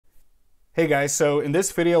Hey guys, so in this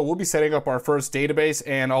video, we'll be setting up our first database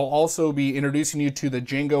and I'll also be introducing you to the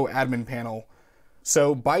Django admin panel.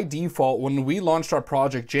 So by default, when we launched our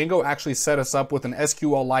project, Django actually set us up with an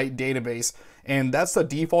SQLite database, and that's the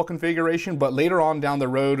default configuration, but later on down the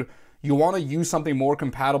road, you want to use something more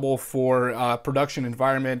compatible for production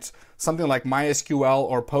environment, something like MySQL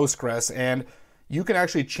or Postgres, and you can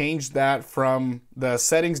actually change that from the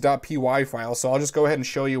settings.py file. So I'll just go ahead and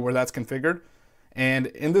show you where that's configured. And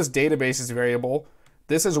in this databases variable,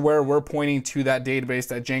 this is where we're pointing to that database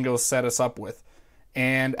that Django set us up with.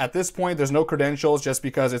 And at this point, there's no credentials just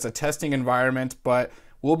because it's a testing environment, but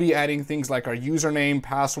we'll be adding things like our username,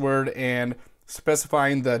 password, and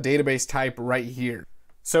specifying the database type right here.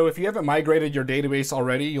 So if you haven't migrated your database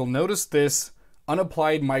already, you'll notice this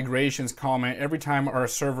unapplied migrations comment every time our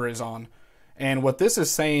server is on. And what this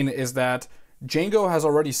is saying is that Django has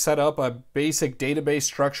already set up a basic database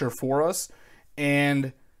structure for us,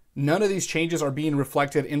 and none of these changes are being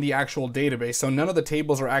reflected in the actual database. So none of the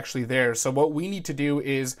tables are actually there. So what we need to do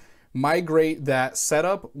is migrate that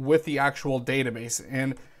setup with the actual database.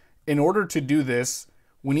 And in order to do this,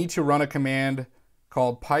 we need to run a command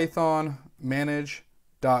called python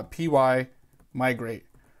manage.py migrate.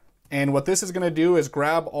 And what this is going to do is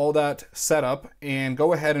grab all that setup and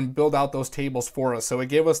go ahead and build out those tables for us. So it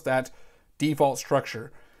gave us that default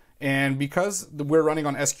structure. And because we're running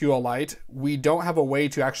on SQLite, we don't have a way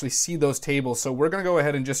to actually see those tables. So we're going to go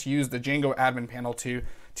ahead and just use the Django admin panel to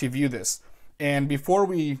view this. And before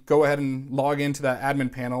we go ahead and log into that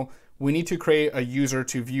admin panel, we need to create a user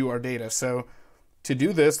to view our data. So to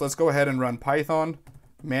do this, let's go ahead and run python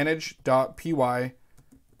manage.py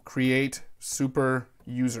create super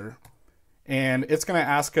user. And it's going to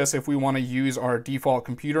ask us if we want to use our default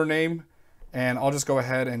computer name. And I'll just go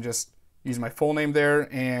ahead and just use my full name there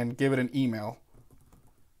and give it an email.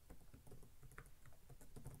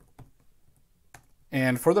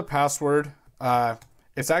 And for the password,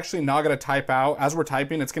 it's actually not going to type out. As we're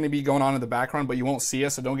typing, it's going to be going on in the background, but you won't see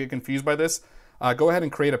it, so don't get confused by this. Go ahead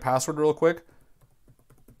and create a password real quick.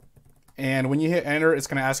 And when you hit enter, it's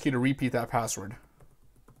going to ask you to repeat that password.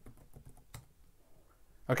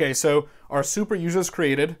 Okay, so our super user is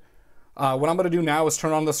created. What I'm going to do now is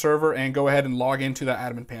turn on the server and go ahead and log into the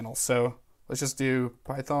admin panel. So let's just do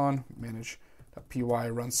python manage.py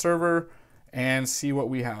run server and see what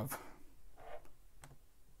we have.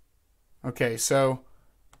 Okay, so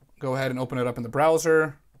go ahead and open it up in the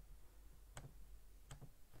browser.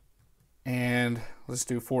 And let's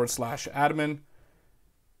do /admin.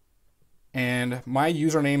 And my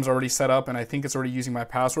username's already set up and I think it's already using my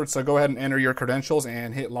password. So go ahead and enter your credentials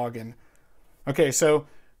and hit login. Okay, so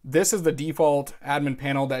this is the default admin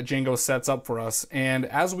panel that Django sets up for us. And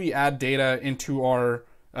as we add data into our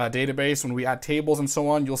database, when we add tables and so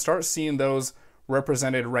on, you'll start seeing those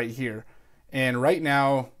represented right here. And right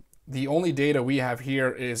now, the only data we have here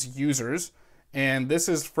is users. And this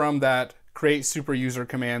is from that create super user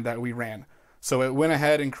command that we ran. So it went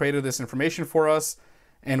ahead and created this information for us.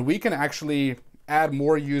 And we can actually add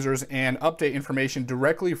more users and update information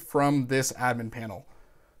directly from this admin panel.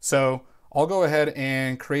 So I'll go ahead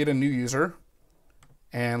and create a new user,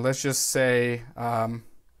 and let's just say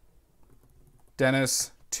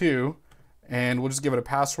Dennis2, and we'll just give it a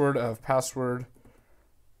password of password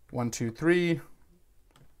 123,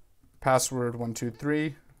 password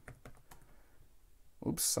 123.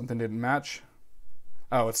 Oops, something didn't match.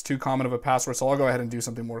 Oh, it's too common of a password, so I'll go ahead and do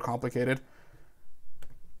something more complicated.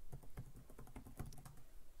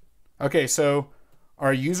 Okay, so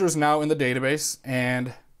our user's now in the database,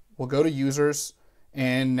 and we'll go to users,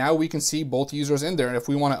 and now we can see both users in there. And if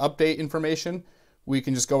we want to update information, we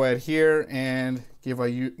can just go ahead here and give our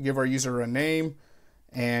user a name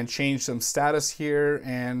and change some status here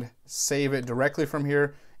and save it directly from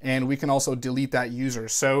here. And we can also delete that user.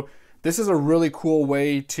 So this is a really cool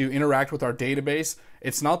way to interact with our database.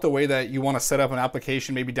 It's not the way that you want to set up an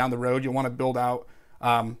application maybe down the road. You want to build out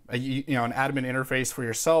an admin interface for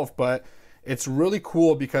yourself, but it's really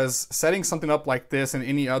cool because setting something up like this in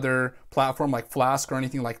any other platform like Flask or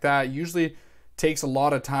anything like that usually takes a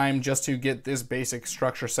lot of time just to get this basic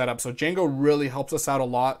structure set up. So Django really helps us out a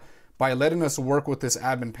lot by letting us work with this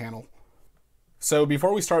admin panel. So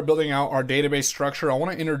before we start building out our database structure, I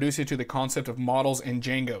want to introduce you to the concept of models in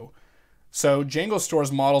Django. So Django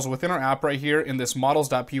stores models within our app right here in this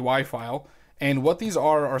models.py file. And what these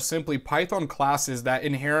are simply Python classes that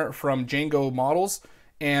inherit from Django models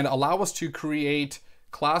and allow us to create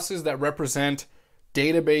classes that represent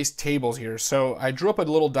database tables here. So I drew up a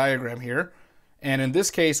little diagram here, and in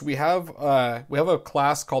this case we have a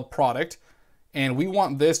class called product, and we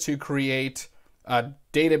want this to create a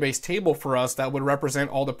database table for us that would represent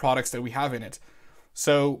all the products that we have in it.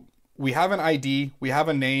 So we have an ID, we have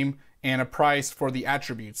a name, and a price for the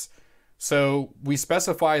attributes. So we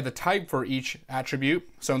specify the type for each attribute.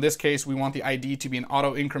 So in this case, we want the ID to be an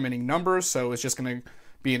auto-incrementing number, so it's just going to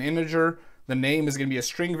be an integer. The name is going to be a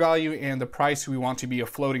string value, and the price we want to be a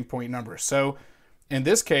floating point number. So in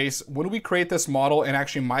this case, when we create this model and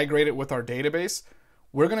actually migrate it with our database,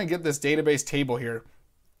 we're going to get this database table here.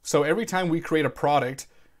 So every time we create a product,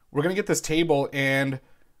 we're going to get this table, and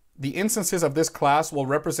the instances of this class will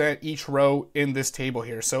represent each row in this table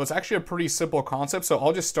here. So it's actually a pretty simple concept. So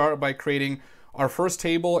I'll just start by creating our first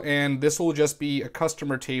table, and this will just be a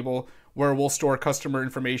customer table where we'll store customer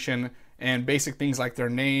information and basic things like their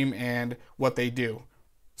name and what they do.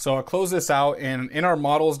 So I'll close this out, and in our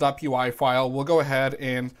models.py file, we'll go ahead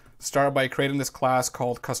and start by creating this class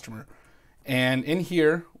called customer. And in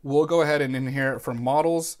here, we'll go ahead and inherit from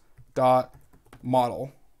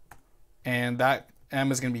models.model, and that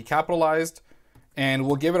M is going to be capitalized, and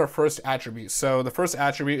we'll give it our first attribute. So the first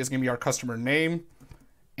attribute is going to be our customer name,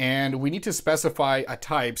 and we need to specify a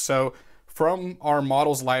type. So from our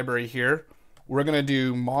models library here, we're going to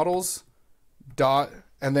do models dot,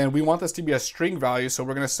 and then we want this to be a string value, so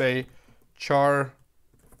we're going to say char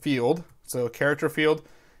field, so character field.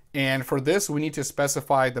 And for this, we need to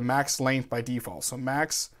specify the max length by default. So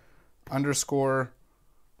max underscore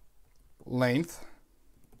length.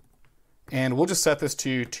 And we'll just set this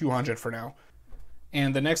to 200 for now.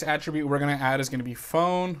 And the next attribute we're going to add is going to be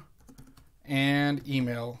phone and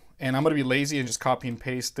email. And I'm going to be lazy and just copy and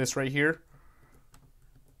paste this right here.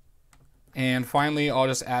 And finally, I'll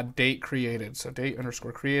just add date created. So date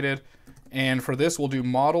underscore created. And for this, we'll do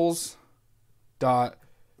models dot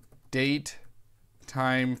date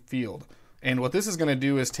time field. And what this is going to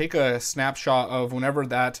do is take a snapshot of whenever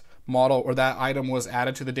that model or that item was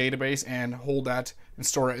added to the database and hold that and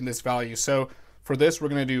store it in this value. So for this, we're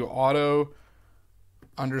going to do auto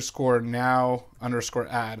underscore now underscore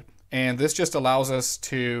add. And this just allows us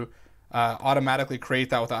to automatically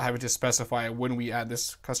create that without having to specify when we add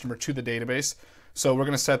this customer to the database. So we're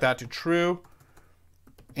going to set that to true.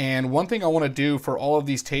 And one thing I want to do for all of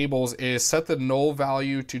these tables is set the null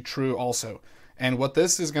value to true also. And what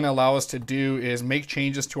this is going to allow us to do is make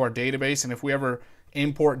changes to our database. And if we ever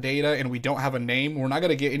import data and we don't have a name, we're not going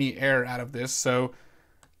to get any error out of this. So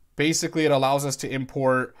basically it allows us to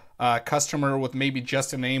import a customer with maybe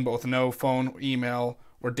just a name, but with no phone, email,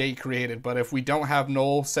 or date created. But if we don't have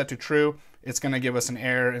null set to true, it's going to give us an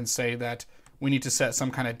error and say that we need to set some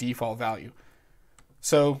kind of default value.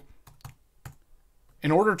 So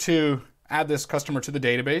in order to add this customer to the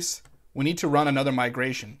database, we need to run another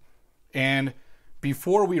migration. And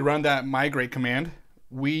before we run that migrate command,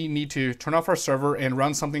 we need to turn off our server and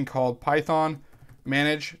run something called python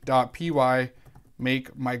manage.py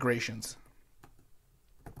make migrations.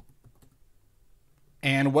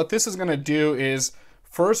 And what this is going to do is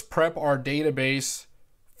first prep our database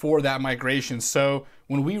for that migration. So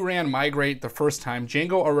when we ran migrate the first time,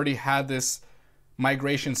 Django already had this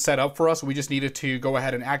migration set up for us. We just needed to go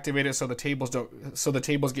ahead and activate it so the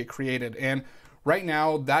tables get created. And right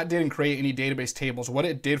now, that didn't create any database tables. What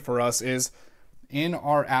it did for us is in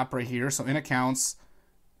our app right here, so in accounts,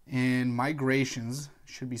 in migrations,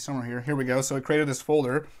 should be somewhere here. Here we go. So it created this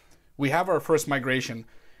folder. We have our first migration.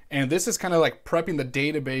 And this is kind of like prepping the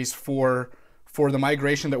database for the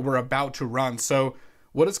migration that we're about to run. So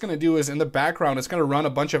what it's going to do is in the background, it's going to run a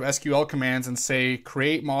bunch of SQL commands and say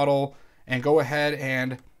create model and go ahead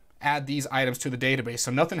and add these items to the database.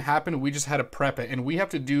 So nothing happened. We just had to prep it. And we have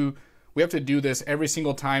to do this every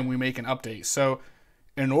single time we make an update. So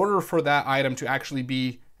in order for that item to actually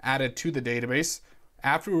be added to the database,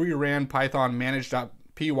 after we ran python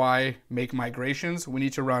manage.py make migrations, we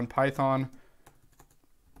need to run python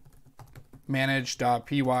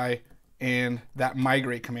manage.py and that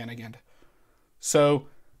migrate command again. So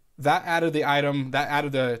that added the item, that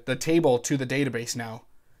added the table to the database now.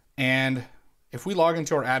 And if we log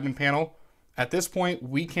into our admin panel, at this point,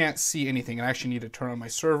 we can't see anything. I actually need to turn on my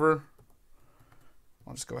server.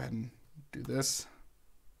 I'll just go ahead and do this.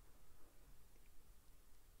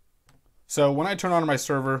 So when I turn on my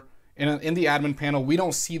server, in the admin panel, we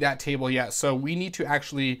don't see that table yet. So we need to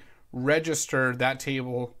actually register that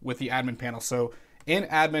table with the admin panel. So in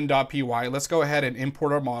admin.py, let's go ahead and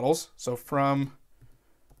import our models. So from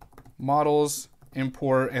models,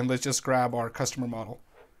 import, and let's just grab our customer model.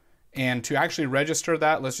 And to actually register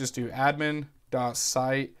that, let's just do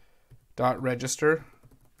admin.site.register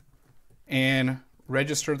and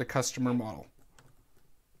register the customer model.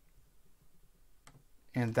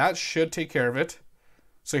 And that should take care of it.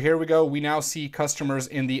 So here we go. We now see customers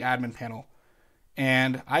in the admin panel.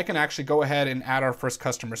 And I can actually go ahead and add our first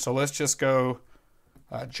customer. So let's just go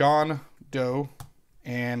John Doe,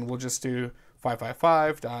 and we'll just do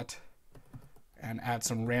 555 dot and add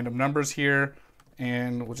some random numbers here,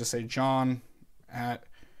 and we'll just say John at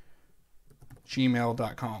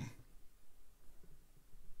gmail.com.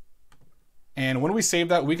 And when we save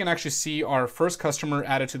that, we can actually see our first customer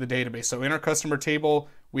added to the database. So in our customer table,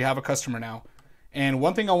 we have a customer now. And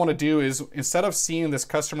one thing I want to do is, instead of seeing this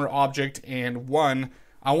customer object and one,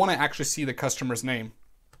 I want to actually see the customer's name.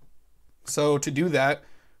 So to do that,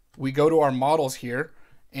 we go to our models here,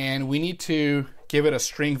 and we need to give it a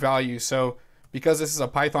string value. So because this is a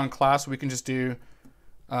Python class, we can just do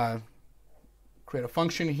create a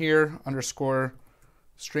function here, underscore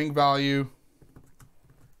string value,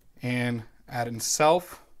 and add in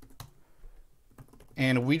self.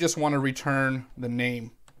 And we just want to return the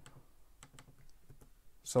name.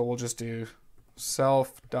 So we'll just do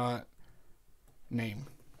self.name.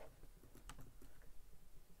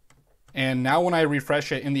 And now when I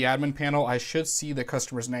refresh it in the admin panel, I should see the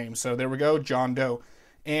customer's name. So there we go, John Doe.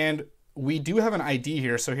 And we do have an ID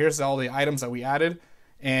here. So here's all the items that we added.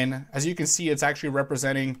 And as you can see, it's actually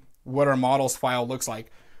representing what our models file looks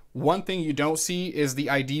like. One thing you don't see is the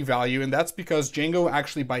ID value, and that's because Django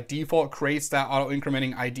actually by default creates that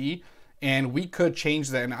auto-incrementing ID, and we could change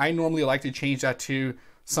that. And I normally like to change that to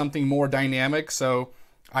something more dynamic. So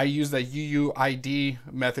I use the UUID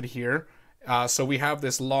method here. So we have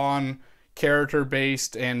this long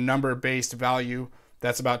character-based and number-based value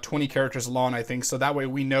that's about 20 characters long, I think. So that way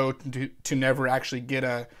we know to never actually get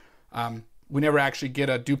a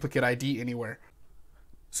duplicate ID anywhere.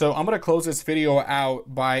 So I'm going to close this video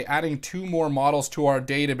out by adding 2 more models to our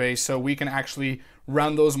database so we can actually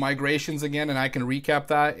run those migrations again, and I can recap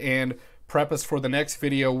that and prep us for the next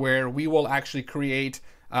video where we will actually create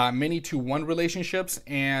many-to-one relationships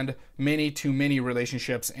and many-to-many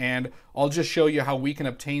relationships, and I'll just show you how we can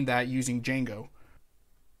obtain that using Django.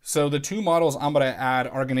 So the 2 models I'm going to add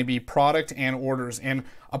are going to be product and orders, and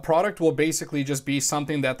a product will basically just be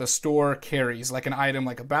something that the store carries, like an item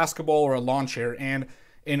like a basketball or a lawn chair, and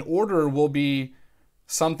an order will be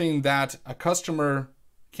something that a customer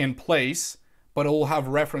can place, but it will have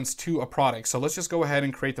reference to a product. So let's just go ahead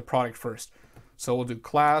and create the product first. So we'll do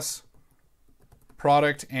class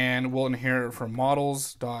product, and we'll inherit from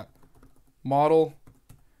models.model,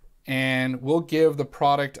 and we'll give the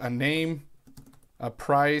product a name, a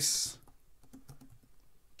price,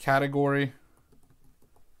 category,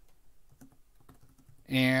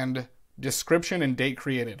 and description and date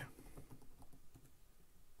created.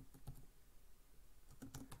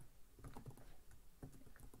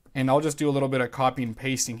 And I'll just do a little bit of copy and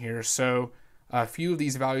pasting here. So a few of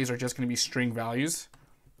these values are just going to be string values.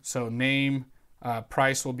 So name,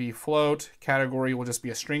 price will be float, category will just be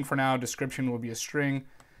a string for now, description will be a string,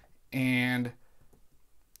 and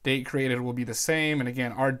date created will be the same. And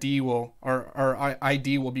again, our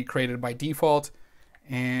ID will be created by default,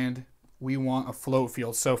 and we want a float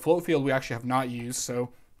field. So float field we actually have not used, so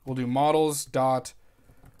we'll do models.float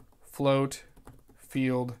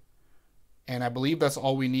field, and I believe that's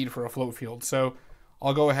all we need for a float field. So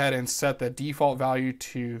I'll go ahead and set the default value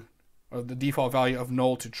of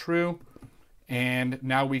null to true, and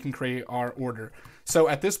now we can create our order. So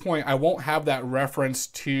at this point, I won't have that reference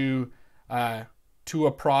to a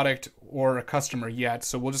product or a customer yet.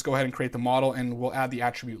 So we'll just go ahead and create the model, and we'll add the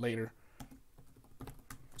attribute later.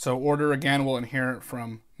 So order, again, will inherit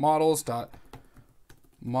from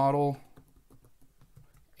models.model,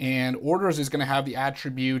 and orders is going to have the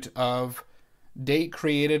attribute of date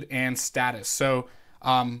created and status. So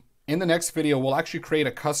in the next video, we'll actually create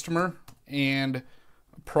a customer and a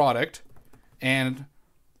product, and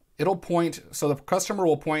it'll point, so the customer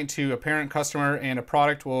will point to a parent customer, and a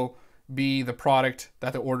product will be the product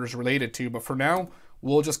that the order is related to. But for now,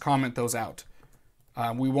 we'll just comment those out.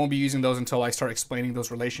 We won't be using those until I start explaining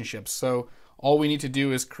those relationships. So all we need to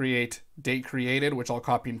do is create date created, which I'll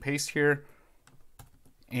copy and paste here.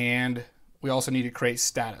 And we also need to create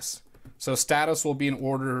status. So status will be an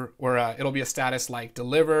order, or it'll be a status like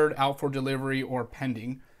delivered, out for delivery, or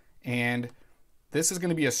pending. And this is going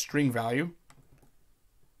to be a string value.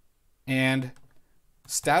 And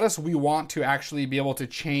status, we want to actually be able to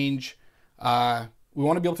change. We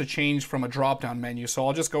want to be able to change from a drop-down menu. So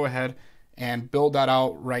I'll just go ahead and build that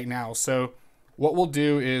out right now. So what we'll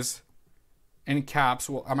do is, in caps,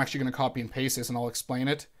 I'm actually going to copy and paste this, and I'll explain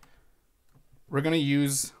it. We're going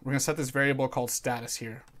to set this variable called status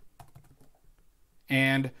here.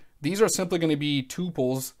 And these are simply going to be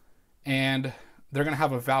tuples, and they're going to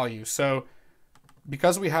have a value. So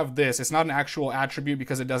because we have this, it's not an actual attribute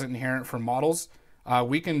because it doesn't inherit from models.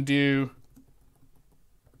 We can do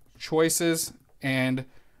choices, and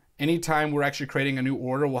anytime we're actually creating a new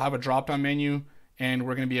order, we'll have a drop-down menu, and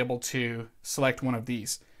we're going to be able to select one of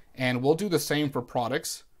these. And we'll do the same for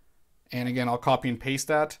products. And again, I'll copy and paste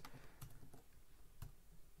that.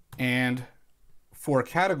 And for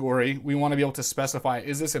category, we want to be able to specify,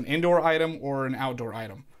 is this an indoor item or an outdoor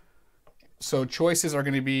item? So choices are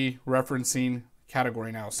going to be referencing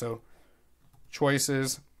category now. So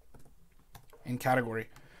choices in category.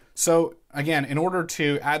 So again, in order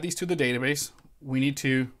to add these to the database, we need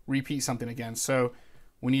to repeat something again. So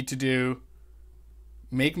we need to do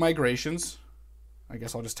make migrations. I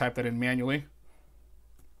guess I'll just type that in manually.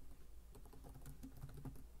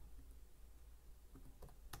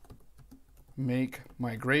 Make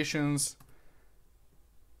migrations.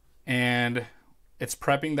 And it's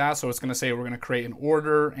prepping that. So it's going to say we're going to create an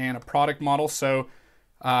order and a product model. So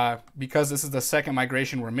because this is the second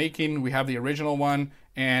migration we're making, we have the original one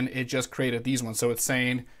and it just created these ones. So it's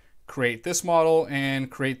saying create this model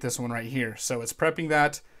and create this one right here. So it's prepping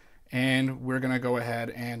that, and we're going to go ahead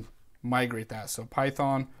and migrate that. So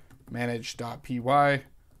Python manage.py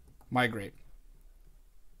migrate.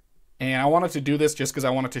 And I wanted to do this just because I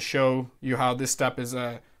wanted to show you how this step is,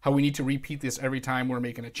 how we need to repeat this every time we're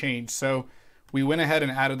making a change. So we went ahead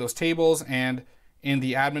and added those tables, and in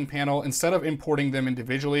the admin panel, instead of importing them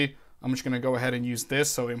individually, I'm just going to go ahead and use this.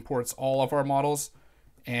 So it imports all of our models,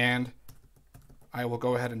 and I will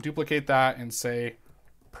go ahead and duplicate that and say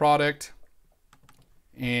product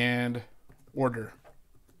and order.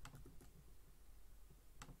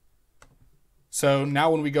 So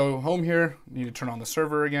now when we go home here, we need to turn on the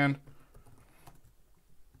server again.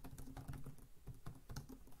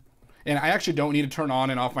 And I actually don't need to turn on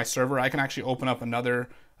and off my server. I can actually open up another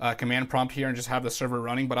command prompt here and just have the server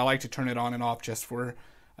running, but I like to turn it on and off just for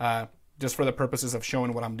the purposes of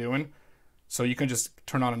showing what I'm doing. So you can just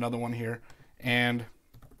turn on another one here, and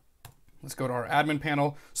let's go to our admin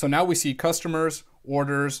panel. So now we see customers,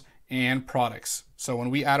 orders, and products. So when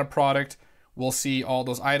we add a product, we'll see all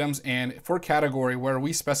those items. And for category, where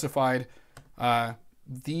we specified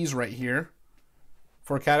these right here,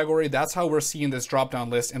 for category, that's how we're seeing this drop-down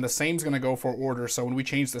list, and the same is going to go for order. So when we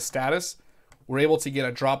change the status, we're able to get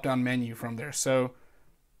a drop-down menu from there. So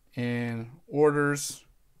in orders,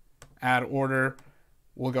 add order,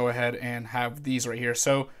 we'll go ahead and have these right here.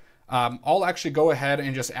 So I'll actually go ahead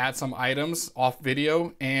and just add some items off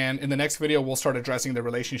video, and in the next video, we'll start addressing the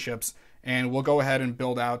relationships, and we'll go ahead and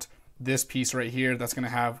build out this piece right here that's going to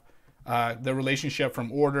have the relationship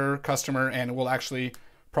from order, customer, and we'll actually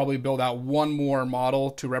probably build out one more model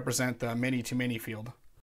to represent the many-to-many field.